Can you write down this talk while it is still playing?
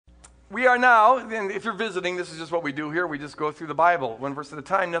We are now, and if you're visiting, this is just what we do here. We just go through the Bible, one verse at a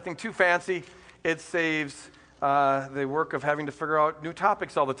time, nothing too fancy. It saves the work of having to figure out new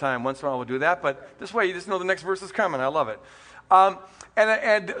topics all the time. Once in a while we'll do that, but this way you just know the next verse is coming. I love it.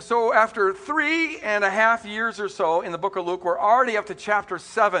 And so after 3.5 years or so in the book of Luke, we're already up to chapter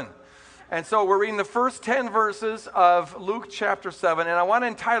 7. And so we're reading the first 10 verses of Luke chapter 7, and I want to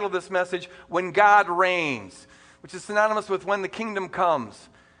entitle this message, When God Reigns, which is synonymous with when the kingdom comes.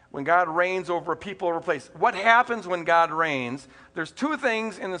 When God reigns over a people, over a place. What happens when God reigns? There's two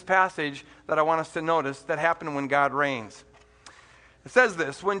things in this passage that I want us to notice that happen when God reigns. It says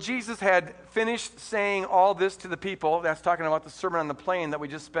this, when Jesus had finished saying all this to the people, that's talking about the Sermon on the Plain that we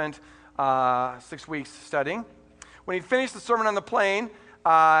just spent 6 weeks studying. When he finished the Sermon on the Plain,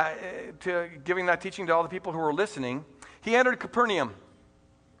 giving that teaching to all the people who were listening, he entered Capernaum.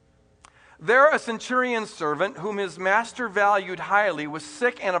 There a centurion's servant, whom his master valued highly, was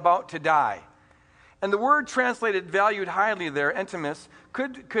sick and about to die. And the word translated valued highly there, entimus,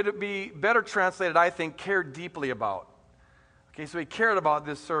 could it be better translated, I think, cared deeply about. Okay, so he cared about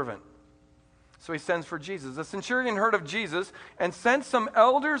this servant. So he sends for Jesus. The centurion heard of Jesus and sent some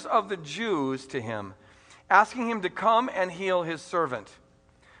elders of the Jews to him, asking him to come and heal his servant.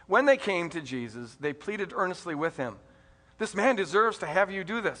 When they came to Jesus, they pleaded earnestly with him. This man deserves to have you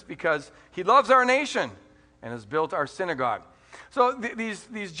do this because he loves our nation and has built our synagogue. So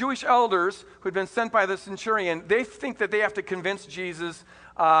these Jewish elders who had been sent by the centurion, they think that they have to convince Jesus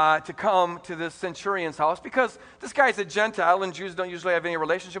to come to this centurion's house because this guy's a Gentile and Jews don't usually have any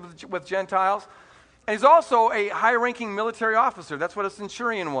relationship with Gentiles. And he's also a high-ranking military officer. That's what a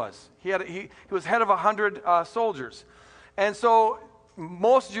centurion was. He was head of 100 soldiers. And so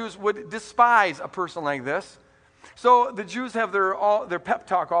most Jews would despise a person like this. So the Jews have their pep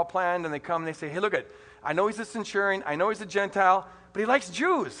talk all planned, and they come and they say, hey, look, I know he's a centurion, I know he's a Gentile, but he likes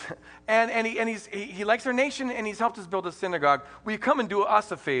Jews, and he likes our nation, and he's helped us build a synagogue. Will you come and do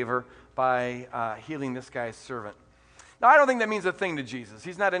us a favor by healing this guy's servant? Now, I don't think that means a thing to Jesus.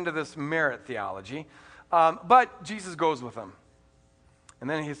 He's not into this merit theology, but Jesus goes with him. And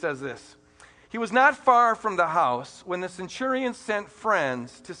then he says this, he was not far from the house when the centurion sent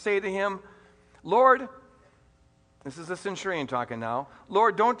friends to say to him, Lord, this is the centurion talking now.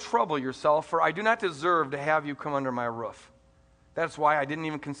 Lord, don't trouble yourself, for I do not deserve to have you come under my roof. That's why I didn't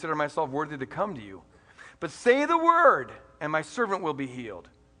even consider myself worthy to come to you. But say the word, and my servant will be healed.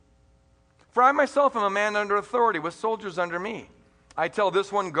 For I myself am a man under authority, with soldiers under me. I tell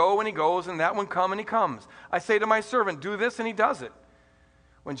this one, go, and he goes, and that one, come, and he comes. I say to my servant, do this, and he does it.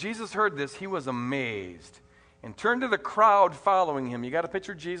 When Jesus heard this, he was amazed and turned to the crowd following him. You got to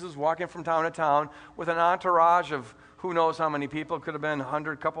picture Jesus walking from town to town with an entourage of who knows how many people. It could have been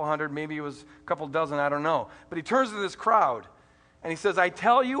 100, couple hundred, maybe it was a couple dozen, I don't know. But he turns to this crowd and he says, I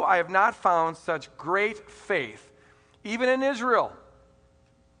tell you, I have not found such great faith, even in Israel.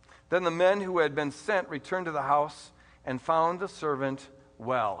 Then the men who had been sent returned to the house and found the servant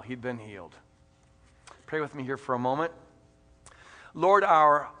well. He'd been healed. Pray with me here for a moment. Lord,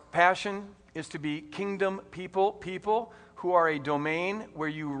 our passion is to be kingdom people who are a domain where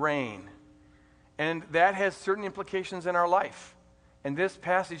you reign. And that has certain implications in our life. And this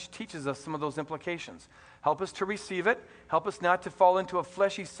passage teaches us some of those implications. Help us to receive it. Help us not to fall into a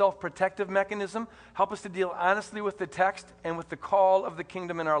fleshy self-protective mechanism. Help us to deal honestly with the text and with the call of the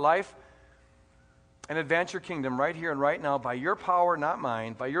kingdom in our life. And advance your kingdom right here and right now by your power, not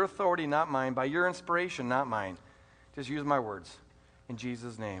mine. By your authority, not mine. By your inspiration, not mine. Just use my words. In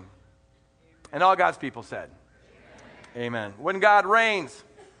Jesus' name. And all God's people said, Amen. When God reigns.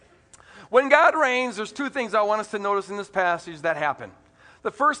 When God reigns, there's two things I want us to notice in this passage that happen.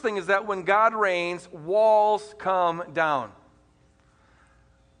 The first thing is that when God reigns, walls come down.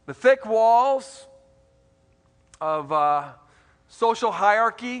 The thick walls of social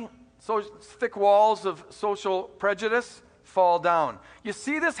hierarchy, thick walls of social prejudice fall down. You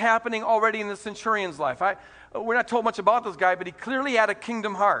see this happening already in the centurion's life. We're not told much about this guy, but he clearly had a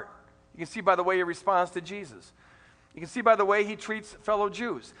kingdom heart. You can see by the way he responds to Jesus. You can see by the way he treats fellow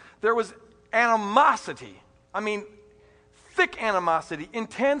Jews. There was animosity. Thick animosity,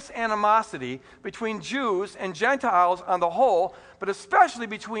 intense animosity between Jews and Gentiles on the whole, but especially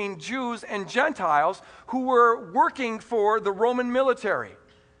between Jews and Gentiles who were working for the Roman military.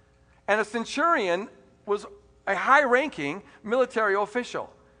 And a centurion was a high-ranking military official.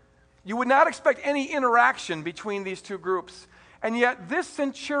 You would not expect any interaction between these two groups. And yet this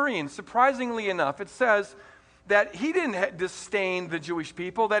centurion, surprisingly enough, it says that he didn't disdain the Jewish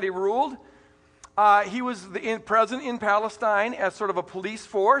people that he ruled. He was present in Palestine as sort of a police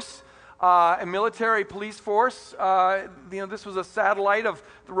force. a military police force. This was a satellite of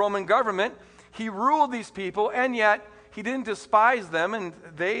the Roman government. He ruled these people, and yet he didn't despise them, and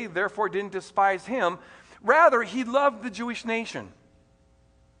they therefore didn't despise him. Rather, he loved the Jewish nation.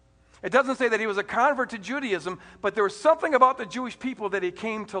 It doesn't say that he was a convert to Judaism, but there was something about the Jewish people that he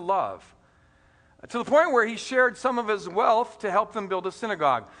came to love, to the point where he shared some of his wealth to help them build a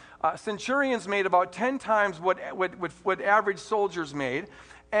synagogue. Centurions made about 10 times what average soldiers made,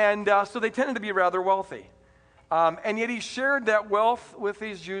 and so they tended to be rather wealthy. And yet he shared that wealth with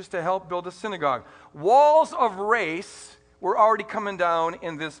these Jews to help build a synagogue. Walls of race were already coming down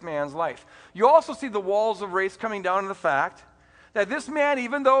in this man's life. You also see the walls of race coming down in the fact that this man,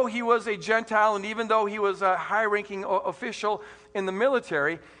 even though he was a Gentile and even though he was a high-ranking official in the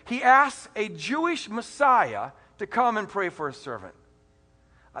military, he asks a Jewish Messiah to come and pray for his servant.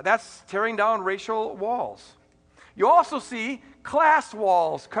 That's tearing down racial walls. You also see class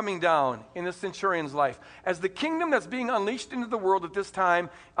walls coming down in the centurion's life. As the kingdom that's being unleashed into the world at this time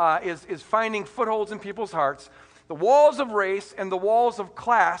is finding footholds in people's hearts, the walls of race and the walls of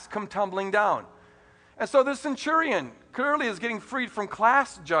class come tumbling down. And so this centurion clearly is getting freed from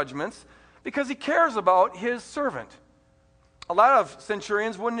class judgments because he cares about his servant. A lot of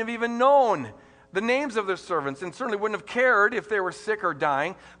centurions wouldn't have even known the names of their servants and certainly wouldn't have cared if they were sick or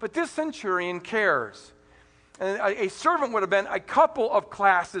dying, but this centurion cares. And a servant would have been a couple of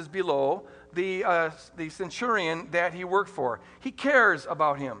classes below the centurion that he worked for. He cares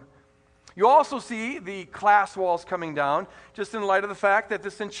about him. You also see the class walls coming down just in light of the fact that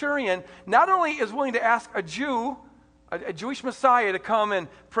the centurion not only is willing to ask a Jewish Messiah to come and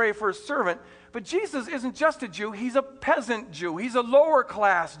pray for his servant, but Jesus isn't just a Jew, he's a peasant Jew. He's a lower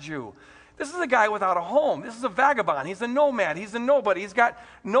class Jew. This is a guy without a home. This is a vagabond. He's a nomad. He's a nobody. He's got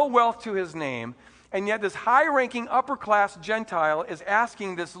no wealth to his name. And yet this high-ranking upper-class Gentile is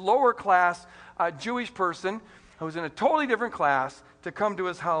asking this lower-class Jewish person who's in a totally different class to come to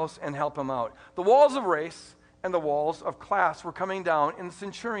his house and help him out. The walls of race and the walls of class were coming down in the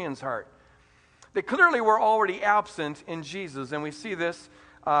centurion's heart. They clearly were already absent in Jesus, and we see this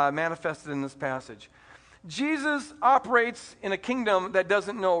manifested in this passage. Jesus operates in a kingdom that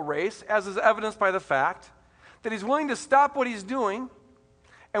doesn't know race, as is evidenced by the fact that he's willing to stop what he's doing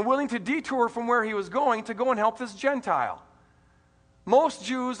and willing to detour from where he was going to go and help this Gentile. Most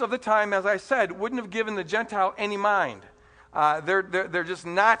Jews of the time, as I said, wouldn't have given the Gentile any mind. They're just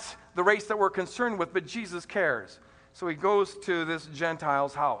not the race that we're concerned with, but Jesus cares. So he goes to this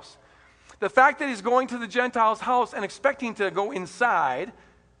Gentile's house. The fact that he's going to the Gentile's house and expecting to go inside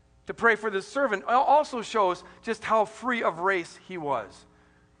to pray for this servant also shows just how free of race he was.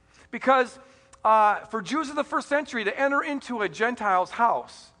 Because for Jews of the first century to enter into a Gentile's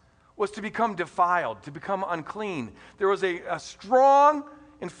house was to become defiled, to become unclean. There was a strong,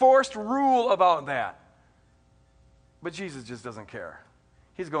 enforced rule about that. But Jesus just doesn't care.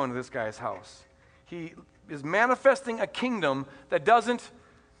 He's going to this guy's house. He is manifesting a kingdom that doesn't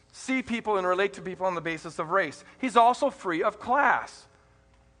see people and relate to people on the basis of race. He's also free of class.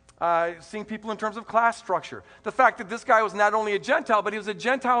 Seeing people in terms of class structure. The fact that this guy was not only a Gentile, but he was a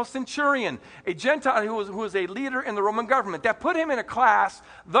Gentile centurion, a Gentile who was a leader in the Roman government. That put him in a class,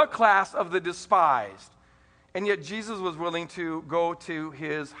 the class of the despised. And yet Jesus was willing to go to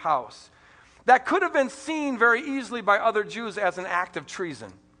his house. That could have been seen very easily by other Jews as an act of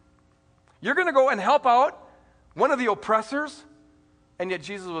treason. You're going to go and help out one of the oppressors, and yet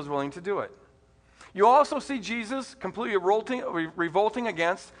Jesus was willing to do it. You also see Jesus completely revolting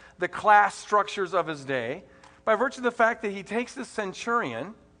against the class structures of his day by virtue of the fact that he takes this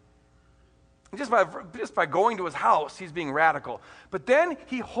centurion, just by going to his house, he's being radical. But then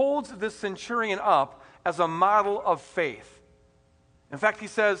he holds this centurion up as a model of faith. In fact, he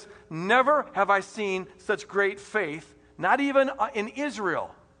says, "Never have I seen such great faith, not even in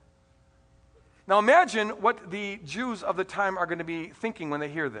Israel." Now imagine what the Jews of the time are going to be thinking when they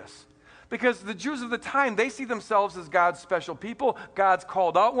hear this. Because the Jews of the time, they see themselves as God's special people, God's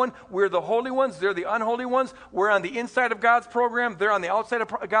called out one. We're the holy ones, they're the unholy ones. We're on the inside of God's program, they're on the outside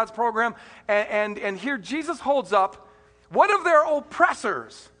of God's program. And here Jesus holds up one of their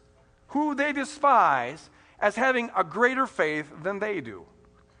oppressors, who they despise, as having a greater faith than they do.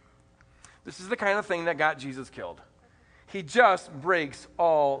 This is the kind of thing that got Jesus killed. He just breaks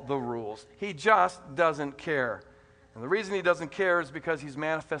all the rules. He just doesn't care. And the reason he doesn't care is because he's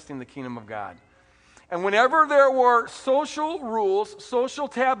manifesting the kingdom of God. And whenever there were social rules, social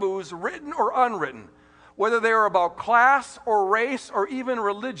taboos, written or unwritten, whether they were about class or race or even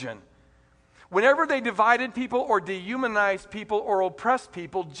religion, whenever they divided people or dehumanized people or oppressed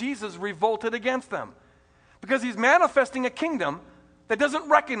people, Jesus revolted against them. Because he's manifesting a kingdom that doesn't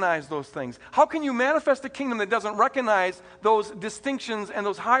recognize those things? How can you manifest a kingdom that doesn't recognize those distinctions and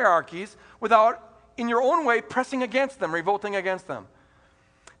those hierarchies without, in your own way, pressing against them, revolting against them?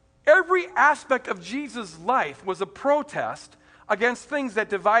 Every aspect of Jesus' life was a protest against things that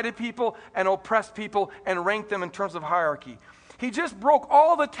divided people and oppressed people and ranked them in terms of hierarchy. He just broke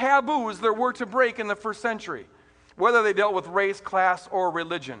all the taboos there were to break in the first century, whether they dealt with race, class, or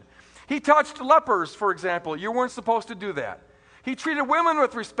religion. He touched lepers, for example. You weren't supposed to do that. He treated women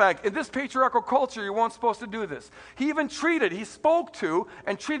with respect. In this patriarchal culture, you weren't supposed to do this. He even he spoke to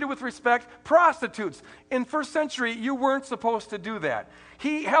and treated with respect prostitutes. In first century, you weren't supposed to do that.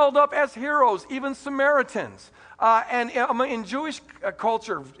 He held up as heroes even Samaritans. And in Jewish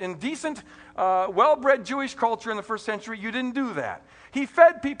culture, in decent, well-bred Jewish culture in the first century, you didn't do that. He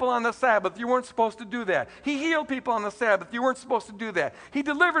fed people on the Sabbath. You weren't supposed to do that. He healed people on the Sabbath. You weren't supposed to do that. He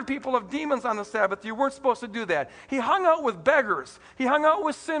delivered people of demons on the Sabbath. You weren't supposed to do that. He hung out with beggars. He hung out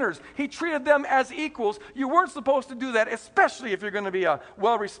with sinners. He treated them as equals. You weren't supposed to do that, especially if you're going to be a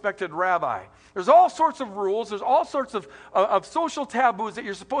well-respected rabbi. There's all sorts of rules. There's all sorts of social taboos that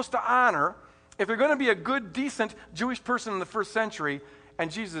you're supposed to honor if you're going to be a good, decent Jewish person in the first century, and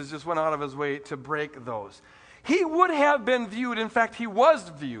Jesus just went out of his way to break those. He would have been viewed, in fact, he was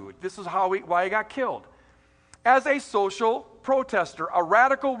viewed, this is why he got killed, as a social protester, a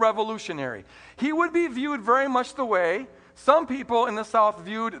radical revolutionary. He would be viewed very much the way some people in the South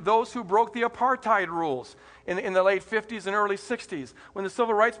viewed those who broke the apartheid rules in the late 50s and early 60s when the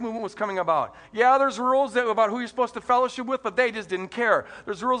civil rights movement was coming about. Yeah, there's rules about who you're supposed to fellowship with, but they just didn't care.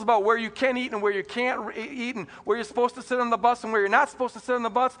 There's rules about where you can eat and where you can't eat and where you're supposed to sit on the bus and where you're not supposed to sit on the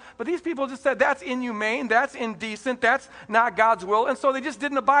bus. But these people just said that's inhumane, that's indecent, that's not God's will, and so they just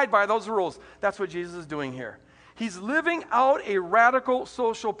didn't abide by those rules. That's what Jesus is doing here. He's living out a radical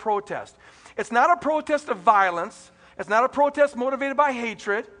social protest. It's not a protest of violence. It's not a protest motivated by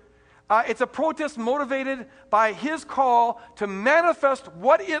hatred. It's a protest motivated by his call to manifest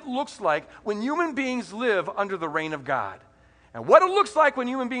what it looks like when human beings live under the reign of God. And what it looks like when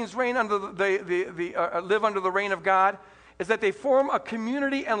human beings live under the reign of God is that they form a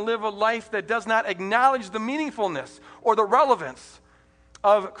community and live a life that does not acknowledge the meaningfulness or the relevance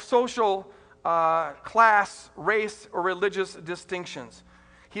of social class, race, or religious distinctions.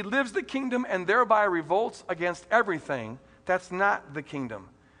 He lives the kingdom and thereby revolts against everything that's not the kingdom.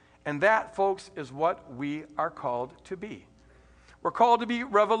 And that, folks, is what we are called to be. We're called to be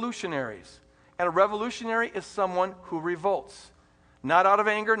revolutionaries. And a revolutionary is someone who revolts. Not out of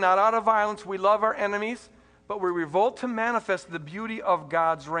anger, not out of violence. We love our enemies, but we revolt to manifest the beauty of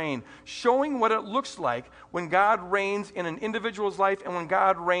God's reign, showing what it looks like when God reigns in an individual's life and when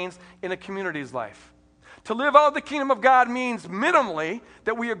God reigns in a community's life. To live out the kingdom of God means minimally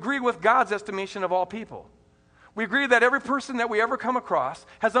that we agree with God's estimation of all people. We agree that every person that we ever come across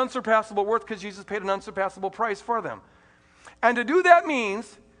has unsurpassable worth because Jesus paid an unsurpassable price for them. And to do that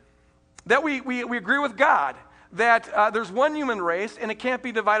means that we agree with God that there's one human race and it can't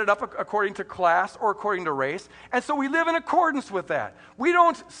be divided up according to class or according to race. And so we live in accordance with that. We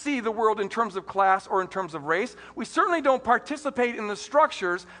don't see the world in terms of class or in terms of race. We certainly don't participate in the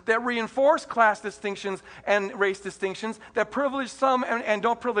structures that reinforce class distinctions and race distinctions, that privilege some and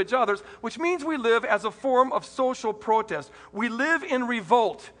don't privilege others, which means we live as a form of social protest. We live in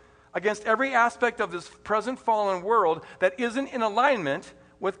revolt against every aspect of this present fallen world that isn't in alignment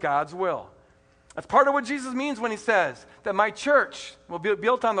with God's will. That's part of what Jesus means when he says that my church will be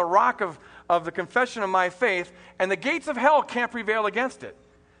built on the rock of the confession of my faith, and the gates of hell can't prevail against it.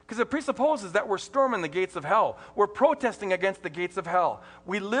 Because it presupposes that we're storming the gates of hell. We're protesting against the gates of hell.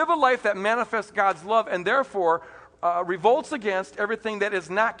 We live a life that manifests God's love and therefore revolts against everything that is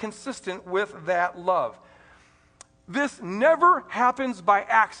not consistent with that love. This never happens by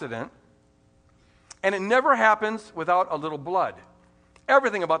accident, and it never happens without a little blood.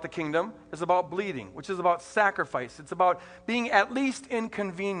 Everything about the kingdom is about bleeding, which is about sacrifice. It's about being at least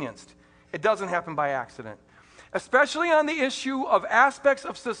inconvenienced. It doesn't happen by accident. Especially on the issue of aspects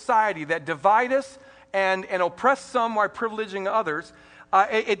of society that divide us and oppress some while privileging others,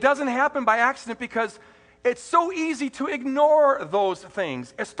 it doesn't happen by accident because it's so easy to ignore those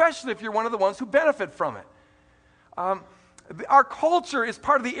things, especially if you're one of the ones who benefit from it. Our culture is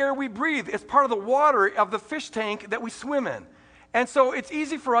part of the air we breathe. It's part of the water of the fish tank that we swim in. And so it's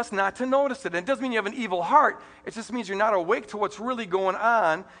easy for us not to notice it. And it doesn't mean you have an evil heart. It just means you're not awake to what's really going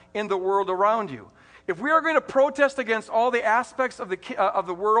on in the world around you. If we are going to protest against all the aspects of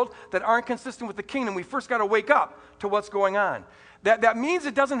the world that aren't consistent with the kingdom, we first got to wake up to what's going on. That means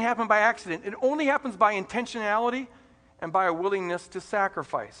it doesn't happen by accident. It only happens by intentionality and by a willingness to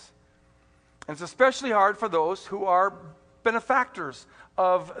sacrifice. And it's especially hard for those who are benefactors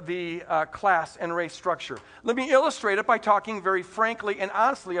of the class and race structure. Let me illustrate it by talking very frankly and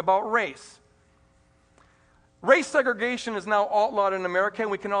honestly about race. Race segregation is now outlawed in America,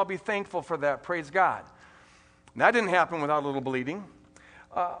 and we can all be thankful for that. Praise God. And that didn't happen without a little bleeding.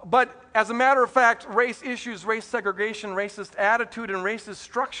 But as a matter of fact, race issues, race segregation, racist attitude, and racist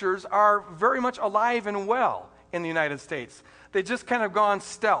structures are very much alive and well in the United States. They just kind of gone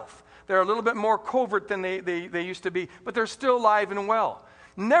stealth. They're a little bit more covert than they used to be, but they're still alive and well.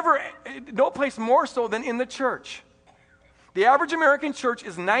 No place more so than in the church. The average American church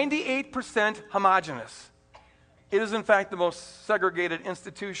is 98% homogenous. It is, in fact, the most segregated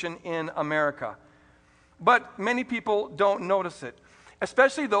institution in America. But many people don't notice it,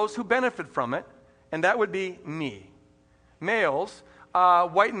 especially those who benefit from it, and that would be me. Males,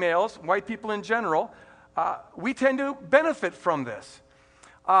 white people in general, we tend to benefit from this.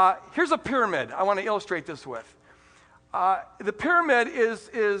 Here's a pyramid I want to illustrate this with. The pyramid is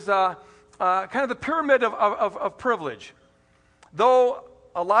kind of the pyramid of privilege. Though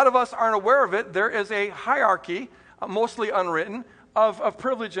a lot of us aren't aware of it, there is a hierarchy, mostly unwritten, of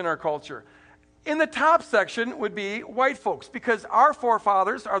privilege in our culture. In the top section would be white folks, because our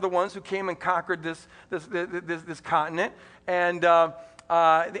forefathers are the ones who came and conquered this continent and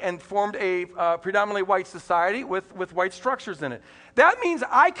formed a predominantly white society with white structures in it. That means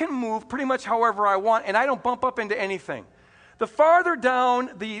I can move pretty much however I want, and I don't bump up into anything. The farther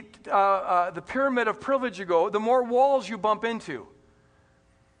down the pyramid of privilege you go, the more walls you bump into.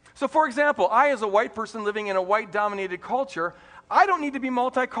 So, for example, I, as a white person living in a white-dominated culture, I don't need to be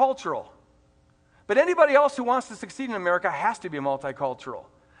multicultural. But anybody else who wants to succeed in America has to be multicultural.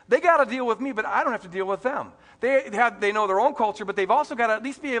 They got to deal with me, but I don't have to deal with them. They know their own culture, but they've also got to at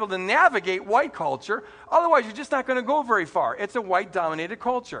least be able to navigate white culture. Otherwise, you're just not going to go very far. It's a white-dominated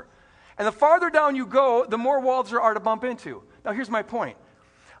culture. And the farther down you go, the more walls there are to bump into. Now, here's my point.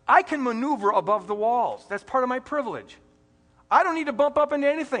 I can maneuver above the walls. That's part of my privilege. I don't need to bump up into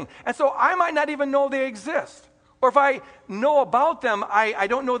anything. And so I might not even know they exist. Or if I know about them, I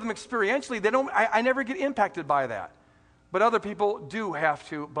don't know them experientially. I never get impacted by that. But other people do have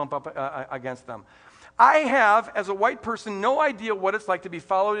to bump up against them. I have, as a white person, no idea what it's like to be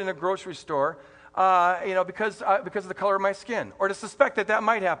followed in a grocery store, because of the color of my skin, or to suspect that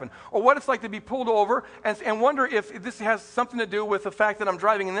might happen, or what it's like to be pulled over and wonder if this has something to do with the fact that I'm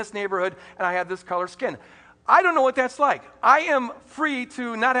driving in this neighborhood and I have this color skin. I don't know what that's like. I am free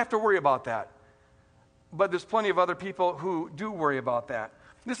to not have to worry about that. But there's plenty of other people who do worry about that.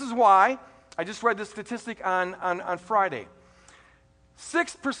 This is why I just read this statistic on Friday.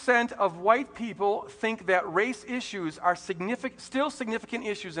 6% of white people think that race issues are still significant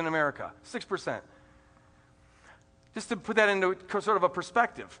issues in America. 6%. Just to put that into sort of a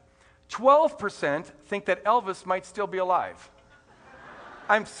perspective. 12% think that Elvis might still be alive.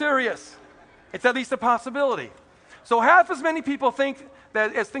 I'm serious. It's at least a possibility. So half as many people think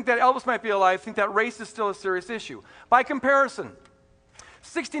that Elvis might be alive think that race is still a serious issue. By comparison,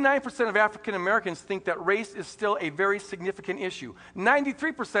 69% of African Americans think that race is still a very significant issue.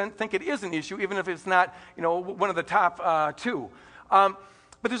 93% think it is an issue, even if it's not, one of the top two. But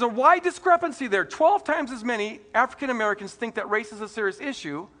there's a wide discrepancy there. 12 times as many African Americans think that race is a serious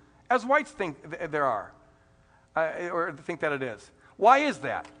issue as whites think there are, or think that it is. Why is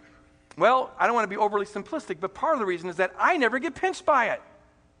that? Well, I don't want to be overly simplistic, but part of the reason is that I never get pinched by it.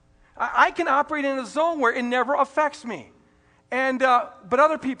 I can operate in a zone where it never affects me. But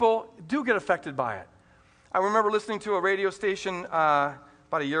other people do get affected by it. I remember listening to a radio station about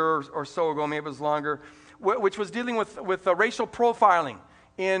a year or so ago, maybe it was longer, which was dealing with racial profiling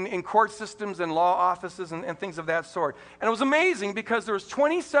in court systems and law offices and things of that sort. And it was amazing because there was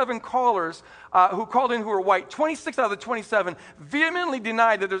 27 callers who called in who were white. 26 out of the 27 vehemently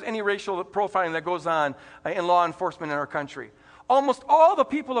denied that there's any racial profiling that goes on in law enforcement in our country. Almost all the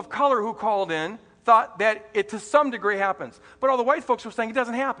people of color who called in thought that it to some degree happens. But all the white folks were saying it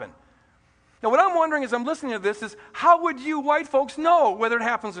doesn't happen. Now what I'm wondering as I'm listening to this is, how would you white folks know whether it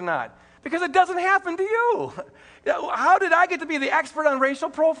happens or not? Because it doesn't happen to you. How did I get to be the expert on racial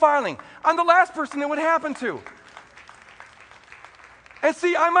profiling? I'm the last person it would happen to. And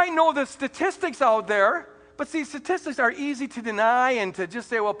see, I might know the statistics out there, but see, statistics are easy to deny and to just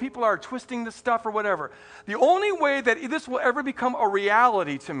say, well, people are twisting this stuff or whatever. The only way that this will ever become a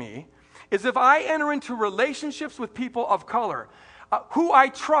reality to me is if I enter into relationships with people of color who I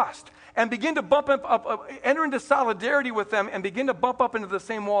trust, and begin to enter into solidarity with them and begin to bump up into the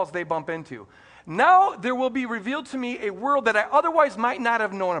same walls they bump into. Now there will be revealed to me a world that I otherwise might not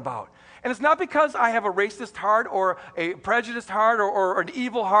have known about. And it's not because I have a racist heart or a prejudiced heart or an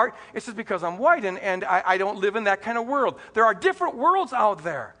evil heart. It's just because I'm white and I don't live in that kind of world. There are different worlds out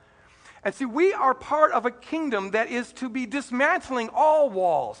there. And see, we are part of a kingdom that is to be dismantling all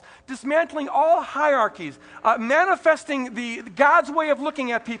walls, dismantling all hierarchies, manifesting God's way of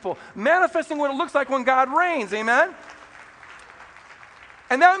looking at people, manifesting what it looks like when God reigns. Amen?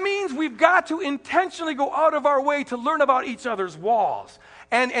 And that means we've got to intentionally go out of our way to learn about each other's walls.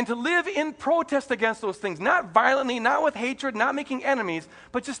 And to live in protest against those things, not violently, not with hatred, not making enemies,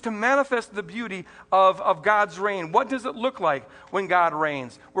 but just to manifest the beauty of God's reign. What does it look like when God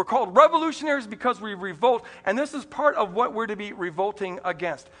reigns? We're called revolutionaries because we revolt, and this is part of what we're to be revolting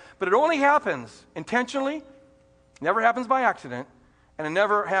against. But it only happens intentionally, never happens by accident, and it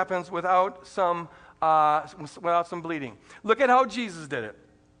never happens without some bleeding. Look at how Jesus did it.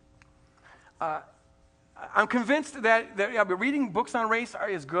 I'm convinced that reading books on race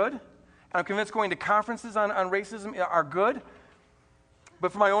is good. And I'm convinced going to conferences on racism are good.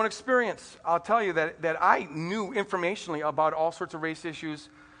 But from my own experience, I'll tell you that I knew informationally about all sorts of race issues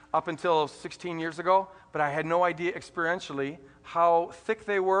up until 16 years ago, but I had no idea experientially how thick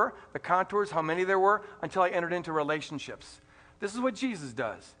they were, the contours, how many there were, until I entered into relationships. This is what Jesus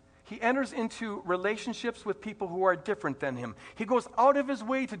does. He enters into relationships with people who are different than him. He goes out of his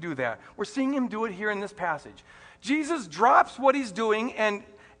way to do that. We're seeing him do it here in this passage. Jesus drops what he's doing and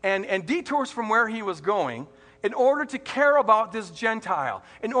detours from where he was going in order to care about this Gentile,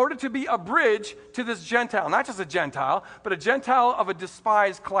 in order to be a bridge to this Gentile. Not just a Gentile, but a Gentile of a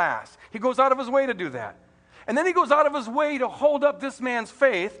despised class. He goes out of his way to do that. And then he goes out of his way to hold up this man's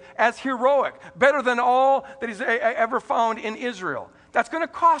faith as heroic, better than all that he's ever found in Israel. That's going to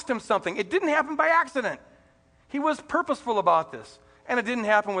cost him something. It didn't happen by accident. He was purposeful about this, and it didn't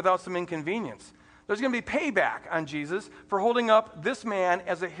happen without some inconvenience. There's going to be payback on Jesus for holding up this man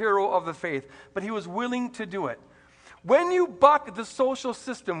as a hero of the faith, but he was willing to do it. When you buck the social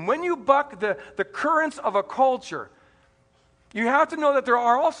system, when you buck the currents of a culture, you have to know that there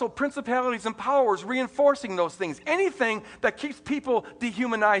are also principalities and powers reinforcing those things. Anything that keeps people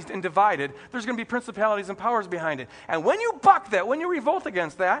dehumanized and divided, there's going to be principalities and powers behind it. And when you buck that, when you revolt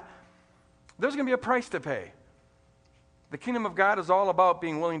against that, there's going to be a price to pay. The kingdom of God is all about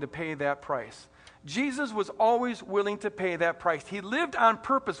being willing to pay that price. Jesus was always willing to pay that price. He lived on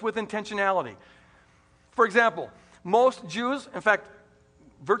purpose with intentionality. For example, most Jews, in fact,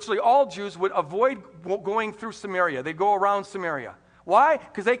 virtually all Jews would avoid going through Samaria. They'd go around Samaria. Why?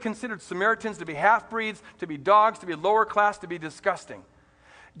 Because they considered Samaritans to be half-breeds, to be dogs, to be lower class, to be disgusting.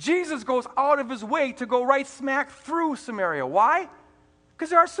 Jesus goes out of his way to go right smack through Samaria. Why? Because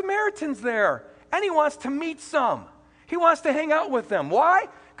there are Samaritans there, and he wants to meet some. He wants to hang out with them. Why?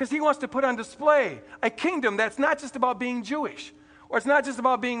 Because he wants to put on display a kingdom that's not just about being Jewish, or it's not just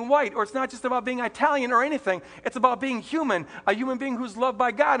about being white, or it's not just about being Italian or anything. It's about being human, a human being who's loved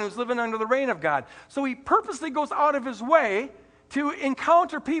by God and who's living under the reign of God. So he purposely goes out of his way to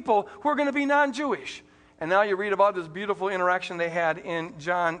encounter people who are going to be non-Jewish. And now you read about this beautiful interaction they had in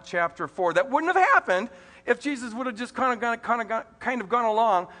John chapter 4. That wouldn't have happened if Jesus would have just kind of gone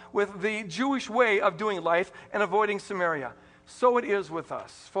along with the Jewish way of doing life and avoiding Samaria. So it is with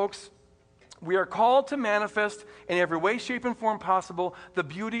us. Folks, we are called to manifest in every way, shape, and form possible the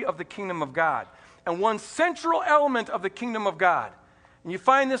beauty of the kingdom of God. And one central element of the kingdom of God, and you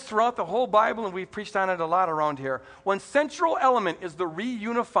find this throughout the whole Bible, and we've preached on it a lot around here. One central element is the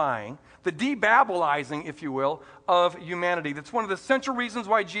reunifying, the de-Babylizing, if you will, of humanity. That's one of the central reasons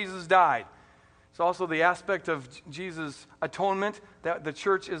why Jesus died. It's also the aspect of Jesus' atonement that the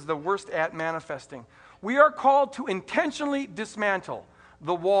church is the worst at manifesting. We are called to intentionally dismantle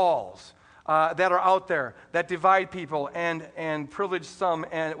the walls that are out there that divide people and privilege some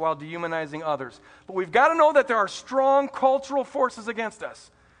while dehumanizing others. But we've got to know that there are strong cultural forces against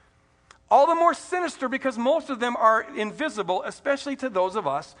us. All the more sinister because most of them are invisible, especially to those of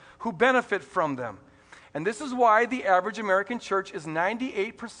us who benefit from them. And this is why the average American church is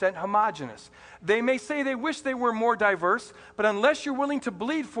 98% homogenous. They may say they wish they were more diverse, but unless you're willing to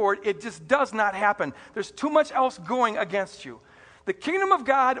bleed for it, it just does not happen. There's too much else going against you. The kingdom of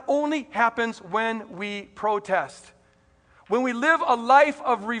God only happens when we protest, when we live a life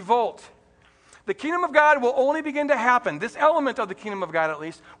of revolt. The kingdom of God will only begin to happen, this element of the kingdom of God at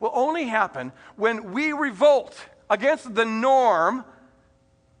least, will only happen when we revolt against the norm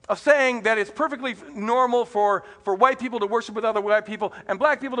of saying that it's perfectly normal for white people to worship with other white people, and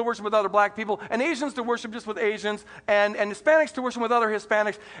black people to worship with other black people, and Asians to worship just with Asians, and Hispanics to worship with other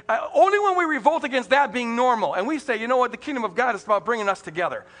Hispanics. Only when we revolt against that being normal, and we say, you know what, the kingdom of God is about bringing us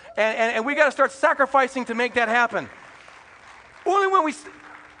together. And we got to start sacrificing to make that happen. Only when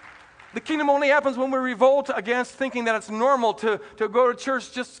the kingdom only happens when we revolt against thinking that it's normal to go to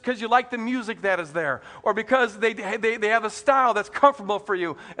church just because you like the music that is there, or because they have a style that's comfortable for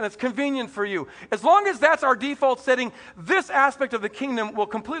you and it's convenient for you. As long as that's our default setting, this aspect of the kingdom will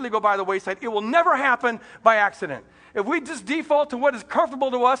completely go by the wayside. It will never happen by accident. If we just default to what is comfortable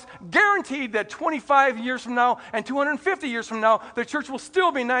to us, guaranteed that 25 years from now and 250 years from now, the church will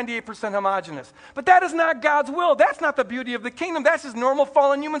still be 98% homogenous. But that is not God's will. That's not the beauty of the kingdom. That's just normal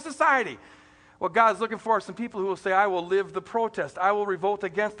fallen human society. What God's looking for are some people who will say, I will live the protest. I will revolt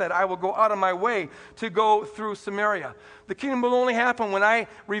against that. I will go out of my way to go through Samaria. The kingdom will only happen when I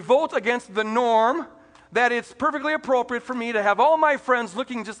revolt against the norm that it's perfectly appropriate for me to have all my friends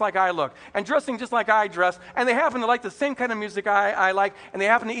looking just like I look and dressing just like I dress, and they happen to like the same kind of music I like, and they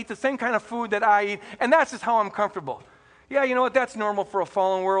happen to eat the same kind of food that I eat, and that's just how I'm comfortable. Yeah, you know what? That's normal for a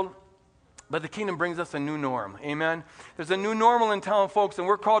fallen world. But the kingdom brings us a new norm. Amen? There's a new normal in town, folks, and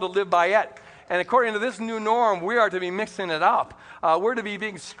we're called to live by it. And according to this new norm, we are to be mixing it up. We're to be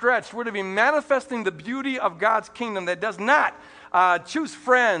being stretched. We're to be manifesting the beauty of God's kingdom that does not choose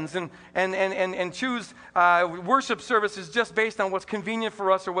friends and choose worship services just based on what's convenient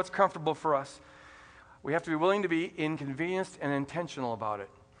for us or what's comfortable for us. We have to be willing to be inconvenienced and intentional about it.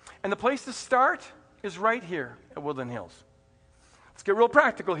 And the place to start is right here at Woodland Hills. Let's get real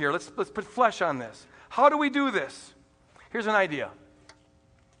practical here. Let's put flesh on this. How do we do this? Here's an idea.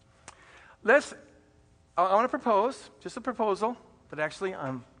 I want to propose, just a proposal, but actually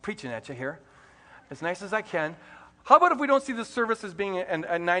I'm preaching at you here, as nice as I can. How about if we don't see the service as being a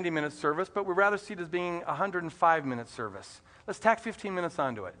 90-minute service, but we rather see it as being a 105-minute service? Let's tack 15 minutes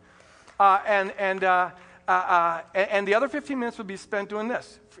onto it. And the other 15 minutes would be spent doing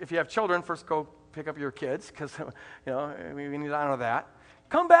this. If you have children, first go pick up your kids, because we need to honor that.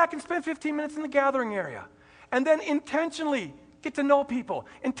 Come back and spend 15 minutes in the gathering area. And then intentionally get to know people.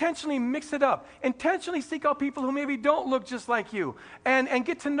 Intentionally mix it up. Intentionally seek out people who maybe don't look just like you. And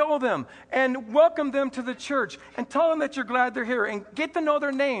get to know them. And welcome them to the church. And tell them that you're glad they're here. And get to know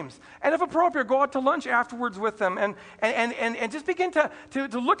their names. And if appropriate, go out to lunch afterwards with them. And just begin to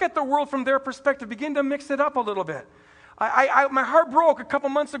look at the world from their perspective. Begin to mix it up a little bit. My heart broke a couple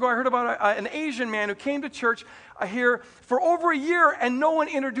months ago. I heard about an Asian man who came to church here for over a year, and no one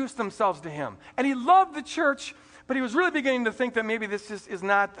introduced themselves to him. And he loved the church, but he was really beginning to think that maybe this just is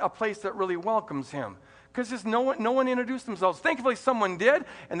not a place that really welcomes him, because just no one introduced themselves. Thankfully, someone did,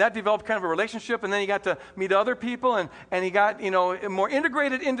 and that developed kind of a relationship, and then he got to meet other people, and he got more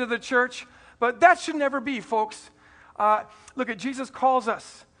integrated into the church. But that should never be, folks. Look, Jesus calls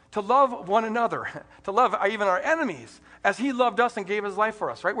us to love one another, to love even our enemies, as he loved us and gave his life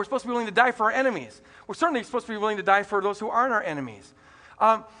for us, right? We're supposed to be willing to die for our enemies. We're certainly supposed to be willing to die for those who aren't our enemies.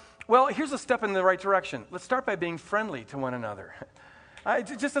 Well, here's a step in the right direction. Let's start by being friendly to one another.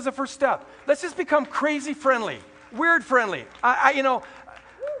 Just as a first step. Let's just become crazy friendly, weird friendly, and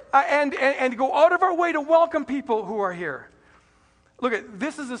go out of our way to welcome people who are here. Look,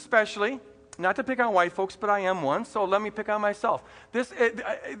 this is especially, not to pick on white folks, but I am one, so let me pick on myself.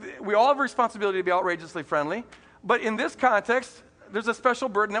 We all have a responsibility to be outrageously friendly, but in this context, there's a special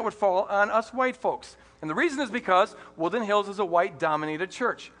burden that would fall on us white folks. And the reason is because Woodland Hills is a white-dominated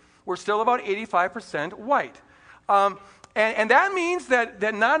church. We're still about 85% white. And that means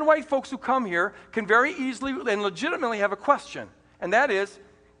that non-white folks who come here can very easily and legitimately have a question. And that is,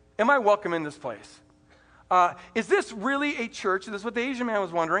 am I welcome in this place? Is this really a church? This is what the Asian man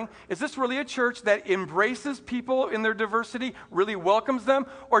was wondering. Is this really a church that embraces people in their diversity, really welcomes them?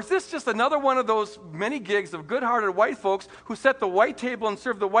 Or is this just another one of those many gigs of good-hearted white folks who set the white table and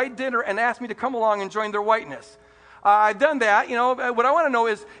serve the white dinner and ask me to come along and join their whiteness? I've done that. What I want to know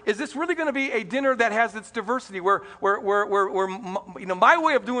is this really going to be a dinner that has its diversity, where my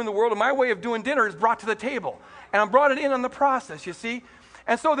way of doing the world and my way of doing dinner is brought to the table, and I'm brought it in on the process, you see?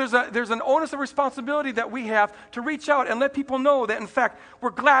 And so there's an onus of responsibility that we have to reach out and let people know that, in fact,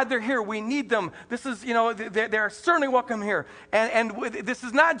 we're glad they're here. We need them. This is, they're certainly welcome here. And this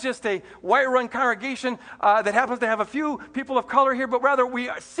is not just a white-run congregation that happens to have a few people of color here, but rather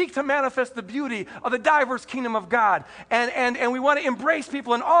we seek to manifest the beauty of the diverse kingdom of God. And we want to embrace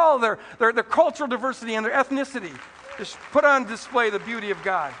people in all their cultural diversity and their ethnicity. Just put on display the beauty of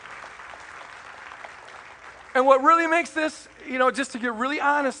God. And what really makes this, just to get really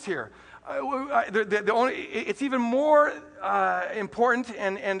honest here, it's even more important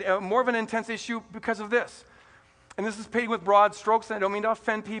and more of an intense issue because of this. And this is painted with broad strokes, and I don't mean to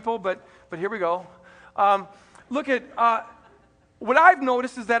offend people, but here we go. Look at, what I've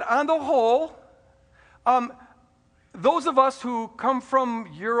noticed is that on the whole, those of us who come from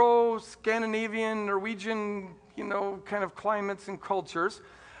Euro, Scandinavian, Norwegian, kind of climates and cultures,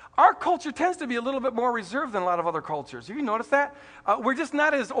 our culture tends to be a little bit more reserved than a lot of other cultures. Have you noticed that? We're just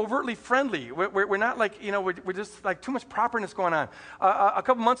not as overtly friendly. We're not like, we're just like too much properness going on. A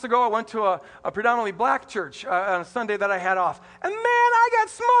couple months ago, I went to a predominantly black church on a Sunday that I had off. And man, I got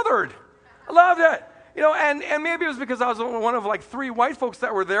smothered. I loved it. And maybe it was because I was one of like 3 white folks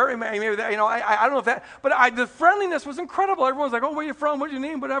that were there. Maybe that, I don't know if that, but the friendliness was incredible. Everyone's like, "Oh, where are you from? What's your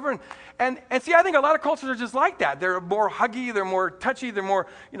name? Whatever." And see, I think a lot of cultures are just like that. They're more huggy, they're more touchy, they're more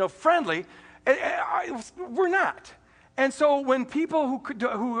friendly. We're not. And so when people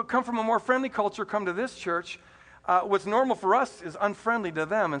who come from a more friendly culture come to this church, what's normal for us is unfriendly to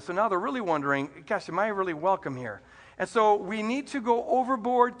them. And so now they're really wondering, "Gosh, am I really welcome here?" And so we need to go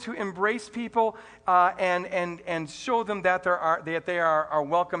overboard to embrace people and show them that they are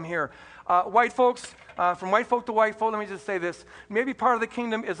welcome here. White folks, from white folk to white folk, let me just say this. Maybe part of the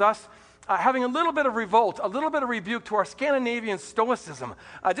kingdom is us having a little bit of revolt, a little bit of rebuke to our Scandinavian stoicism.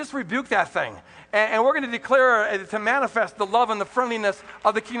 Just rebuke that thing. And we're going to declare to manifest the love and the friendliness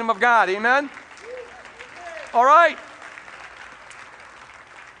of the kingdom of God. Amen? All right.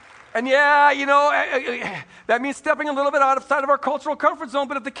 And that means stepping a little bit outside of our cultural comfort zone,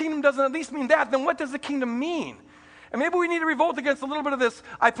 but if the kingdom doesn't at least mean that, then what does the kingdom mean? And maybe we need to revolt against a little bit of this.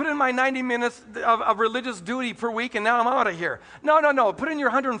 I put in my 90 minutes of religious duty per week, and now I'm out of here. No. Put in your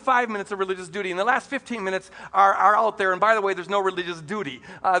 105 minutes of religious duty, and the last 15 minutes are out there. And by the way, there's no religious duty.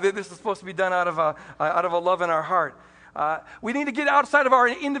 This is supposed to be done out of a love in our heart. We need to get outside of our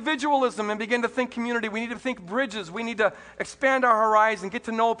individualism and begin to think community. We need to think bridges. We need to expand our horizon, get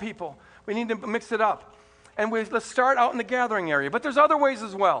to know people. We need to mix it up. And let's start out in the gathering area. But there's other ways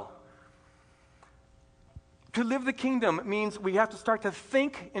as well. To live the kingdom means we have to start to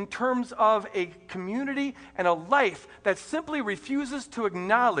think in terms of a community and a life that simply refuses to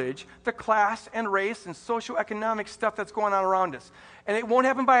acknowledge the class and race and socioeconomic stuff that's going on around us. And it won't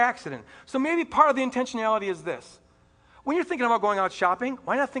happen by accident. So maybe part of the intentionality is this. When you're thinking about going out shopping,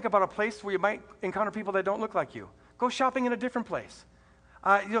 why not think about a place where you might encounter people that don't look like you? Go shopping in a different place.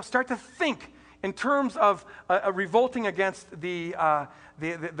 Start to think in terms of revolting against the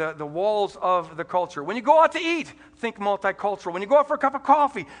walls of the culture. When you go out to eat, think multicultural. When you go out for a cup of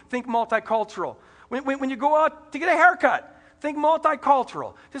coffee, think multicultural. When you go out to get a haircut, think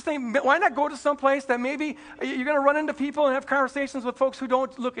multicultural. Just think, why not go to some place that maybe you're going to run into people and have conversations with folks who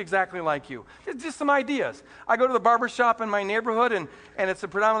don't look exactly like you. Just some ideas. I go to the barber shop in my neighborhood, and it's a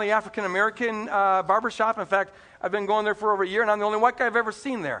predominantly African-American barber shop. In fact, I've been going there for over a year, and I'm the only white guy I've ever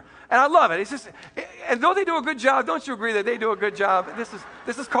seen there. And I love it. And though they do a good job, don't you agree that they do a good job?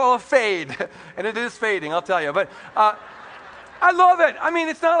 This is called a fade, and it is fading, I'll tell you. But I love it. I mean,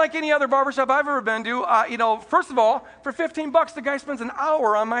 it's not like any other barbershop I've ever been to. First of all, for $15, the guy spends an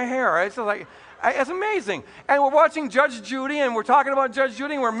hour on my hair. It's amazing. And we're watching Judge Judy, and we're talking about Judge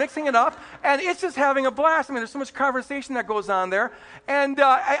Judy, and we're mixing it up, and it's just having a blast. I mean, there's so much conversation that goes on there, and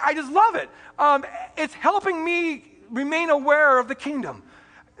I just love it. It's helping me remain aware of the kingdom.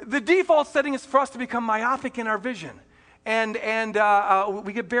 The default setting is for us to become myopic in our vision. And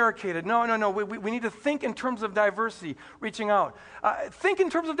we get barricaded. No. We need to think in terms of diversity, reaching out. Think in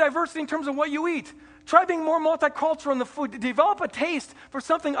terms of diversity in terms of what you eat. Try being more multicultural in the food. Develop a taste for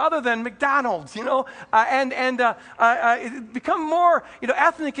something other than McDonald's, and become more,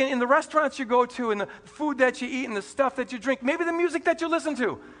 ethnic in the restaurants you go to, and the food that you eat, and the stuff that you drink. Maybe the music that you listen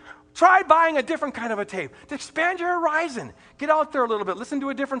to. Try buying a different kind of a tape to expand your horizon. Get out there a little bit. Listen to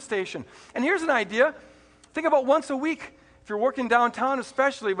a different station. And here's an idea. Think about once a week, if you're working downtown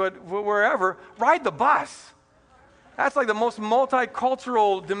especially, but wherever, ride the bus. That's like the most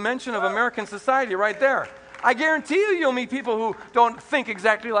multicultural dimension of American society right there. I guarantee you'll meet people who don't think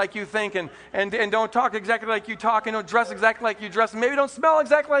exactly like you think and don't talk exactly like you talk and don't dress exactly like you dress and maybe don't smell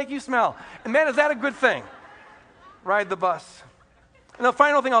exactly like you smell. And man, is that a good thing? Ride the bus. And the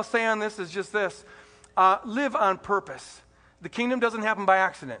final thing I'll say on this is just this. Live on purpose. The kingdom doesn't happen by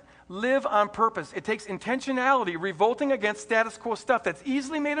accident. Live on purpose. It takes intentionality, revolting against status quo stuff that's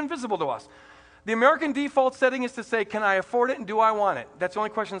easily made invisible to us. The American default setting is to say, can I afford it and do I want it? That's the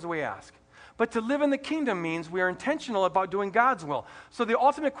only questions we ask. But to live in the kingdom means we are intentional about doing God's will. So the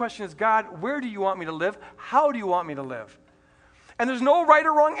ultimate question is, God, where do you want me to live? How do you want me to live? And there's no right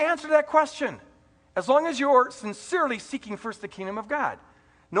or wrong answer to that question, as long as you're sincerely seeking first the kingdom of God.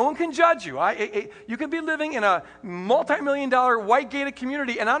 No one can judge you. You could be living in a multi-million-dollar white-gated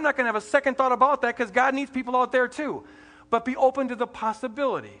community, and I'm not going to have a second thought about that because God needs people out there too. But be open to the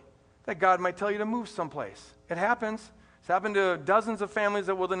possibility that God might tell you to move someplace. It happens. It's happened to dozens of families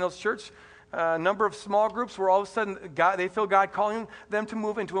at Woodland Hills Church, a number of small groups where all of a sudden they feel God calling them to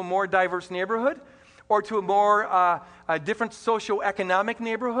move into a more diverse neighborhood or to a more a different socioeconomic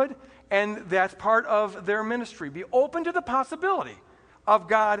neighborhood, and that's part of their ministry. Be open to the possibility of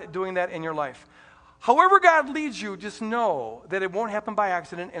God doing that in your life. However God leads you, just know that it won't happen by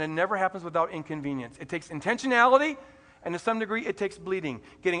accident, and it never happens without inconvenience. It takes intentionality, and to some degree, it takes bleeding.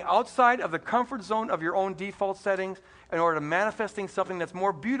 Getting outside of the comfort zone of your own default settings in order to manifesting something that's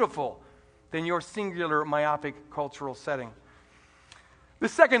more beautiful than your singular myopic cultural setting. The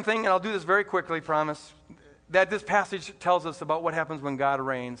second thing, and I'll do this very quickly, promise, that this passage tells us about what happens when God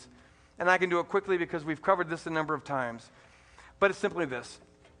reigns. And I can do it quickly because we've covered this a number of times. But it's simply this.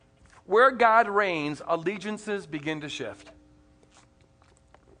 Where God reigns, allegiances begin to shift.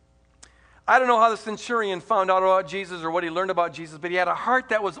 I don't know how the centurion found out about Jesus or what he learned about Jesus, but he had a heart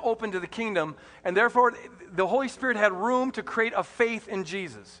that was open to the kingdom, and therefore the Holy Spirit had room to create a faith in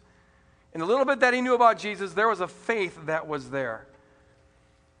Jesus. In the little bit that he knew about Jesus, there was a faith that was there.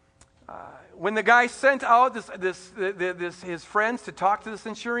 When the guy sent out his friends to talk to the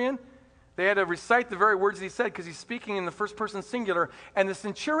centurion, they had to recite the very words that he said because he's speaking in the first person singular. And the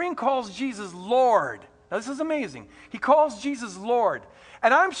centurion calls Jesus Lord. Now, this is amazing. He calls Jesus Lord.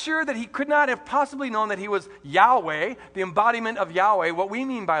 And I'm sure that he could not have possibly known that he was Yahweh, the embodiment of Yahweh, what we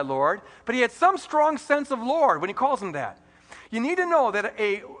mean by Lord. But he had some strong sense of Lord when he calls him that. You need to know that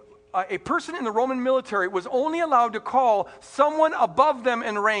a person in the Roman military was only allowed to call someone above them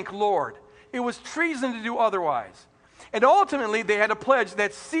in rank Lord. It was treason to do otherwise. And ultimately, they had a pledge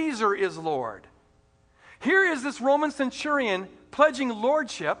that Caesar is Lord. Here is this Roman centurion pledging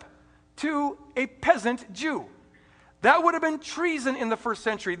lordship to a peasant Jew. That would have been treason in the first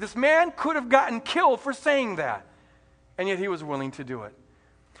century. This man could have gotten killed for saying that. And yet he was willing to do it.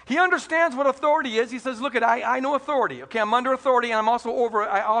 He understands what authority is. He says, look, I know authority. Okay, I'm under authority, and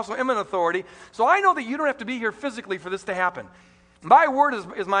I also am an authority. So I know that you don't have to be here physically for this to happen. My word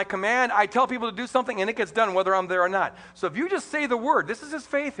is my command. I tell people to do something, and it gets done whether I'm there or not. So if you just say the word, this is his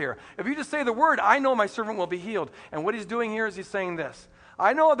faith here. If you just say the word, I know my servant will be healed. And what he's doing here is he's saying this.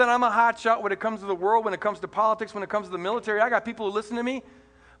 I know that I'm a hot shot when it comes to the world, when it comes to politics, when it comes to the military. I got people who listen to me.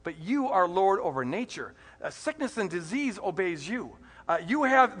 But you are Lord over nature. Sickness and disease obeys you.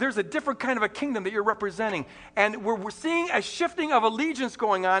 There's a different kind of a kingdom that you're representing. And we're seeing a shifting of allegiance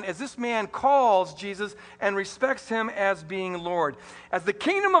going on as this man calls Jesus and respects him as being Lord. As the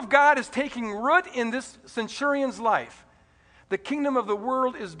kingdom of God is taking root in this centurion's life, the kingdom of the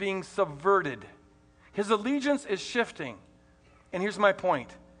world is being subverted. His allegiance is shifting. And here's my point.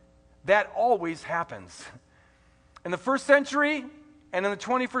 That always happens. In the first century and in the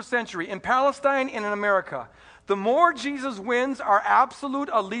 21st century, in Palestine and in America, the more Jesus wins our absolute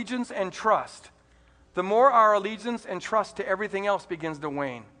allegiance and trust, the more our allegiance and trust to everything else begins to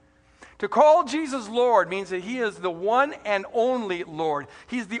wane. To call Jesus Lord means that he is the one and only Lord.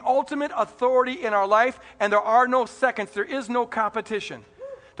 He's the ultimate authority in our life, and there are no seconds. There is no competition.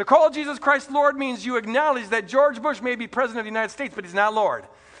 To call Jesus Christ Lord means you acknowledge that George Bush may be president of the United States, but he's not Lord.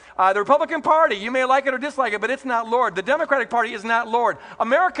 The Republican Party, you may like it or dislike it, but it's not Lord. The Democratic Party is not Lord.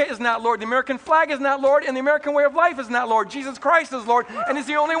 America is not Lord. The American flag is not Lord, and the American way of life is not Lord. Jesus Christ is Lord, and he's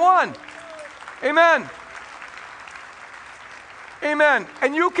the only one. Amen. Amen.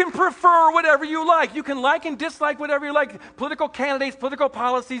 And you can prefer whatever you like. You can like and dislike whatever you like. Political candidates, political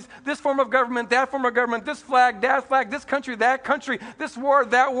policies, this form of government, that form of government, this flag, this country, this war,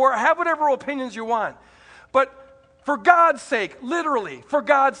 that war. Have whatever opinions you want. But for God's sake, literally, for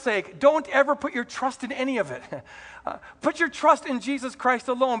God's sake, don't ever put your trust in any of it. Put your trust in Jesus Christ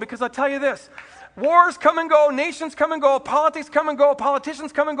alone, because I'll tell you this. Wars come and go, nations come and go, politics come and go,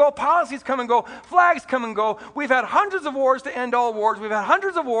 politicians come and go, policies come and go, flags come and go. We've had hundreds of wars to end all wars. We've had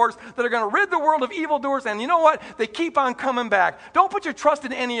hundreds of wars that are going to rid the world of evildoers, and you know what? They keep on coming back. Don't put your trust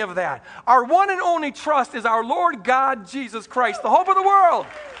in any of that. Our one and only trust is our Lord God, Jesus Christ. The hope of the world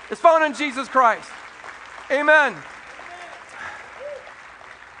is found in Jesus Christ. Amen.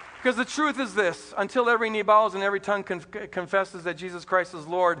 Because the truth is this, until every knee bows and every tongue confesses that Jesus Christ is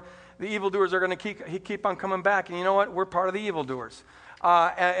Lord, the evildoers are going to keep on coming back. And you know what? We're part of the evildoers.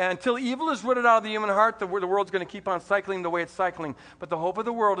 And until evil is rooted out of the human heart, the world's going to keep on cycling the way it's cycling. But the hope of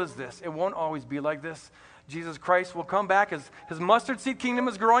the world is this. It won't always be like this. Jesus Christ will come back. His mustard seed kingdom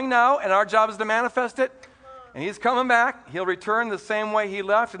is growing now, and our job is to manifest it. and he's coming back. He'll return the same way he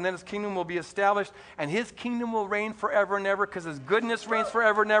left, and then his kingdom will be established, and his kingdom will reign forever and ever because his goodness reigns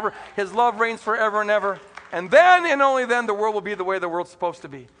forever and ever. His love reigns forever and ever. And then, and only then, the world will be the way the world's supposed to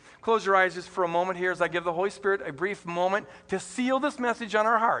be. Close your eyes just for a moment here as I give the Holy Spirit a brief moment to seal this message on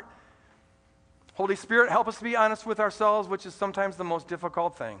our heart. Holy Spirit, help us to be honest with ourselves, which is sometimes the most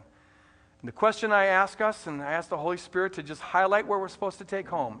difficult thing. And the question I ask us, and I ask the Holy Spirit to just highlight where we're supposed to take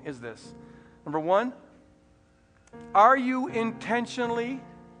home, is this. Number one, are you intentionally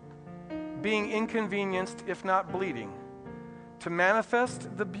being inconvenienced, if not bleeding, to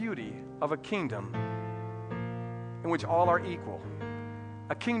manifest the beauty of a kingdom in which all are equal?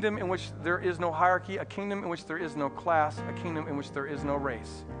 A kingdom in which there is no hierarchy, a kingdom in which there is no class, a kingdom in which there is no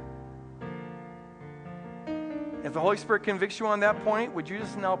race. If the Holy Spirit convicts you on that point, would you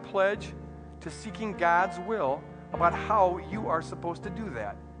just now pledge to seeking God's will about how you are supposed to do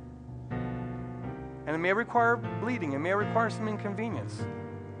that? And it may require bleeding, it may require some inconvenience,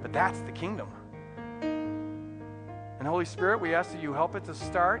 but that's the kingdom. And Holy Spirit, we ask that you help it to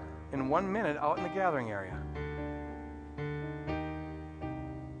start in 1 minute out in the gathering area.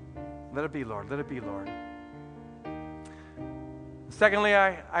 Let it be, Lord. Let it be, Lord. Secondly,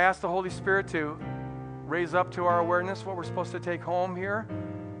 I ask the Holy Spirit to raise up to our awareness what we're supposed to take home here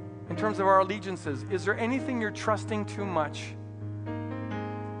in terms of our allegiances. Is there anything you're trusting too much?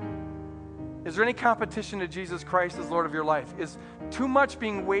 Is there any competition to Jesus Christ as Lord of your life? Is too much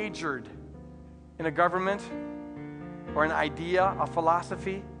being wagered in a government or an idea, a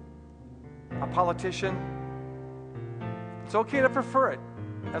philosophy, a politician? It's okay to prefer it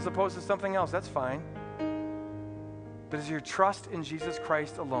as opposed to something else. That's fine. But is your trust in Jesus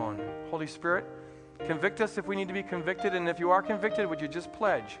Christ alone? Holy Spirit, convict us if we need to be convicted, and if you are convicted, would you just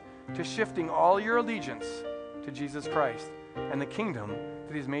pledge to shifting all your allegiance to Jesus Christ and the kingdom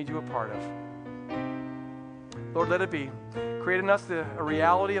that he's made you a part of? Lord, let it be. Create in us a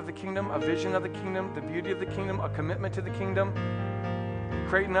reality of the kingdom, a vision of the kingdom, the beauty of the kingdom, a commitment to the kingdom.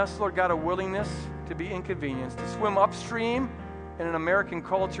 Create in us, Lord God, a willingness to be inconvenienced, to swim upstream in an American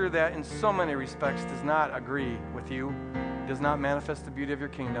culture that in so many respects does not agree with you, does not manifest the beauty of your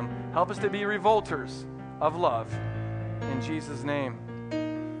kingdom. Help us to be revolters of love. In Jesus' name.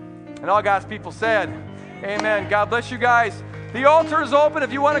 And all God's people said, amen. God bless you guys. The altar is open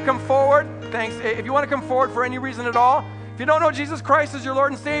if you want to come forward. Thanks. If you want to come forward for any reason at all, if you don't know Jesus Christ as your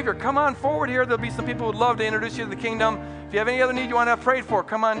Lord and Savior, come on forward here. There'll be some people who would love to introduce you to the kingdom. If you have any other need you want to have prayed for,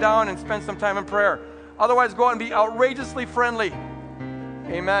 come on down and spend some time in prayer. Otherwise, go out and be outrageously friendly.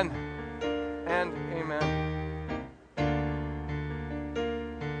 Amen. And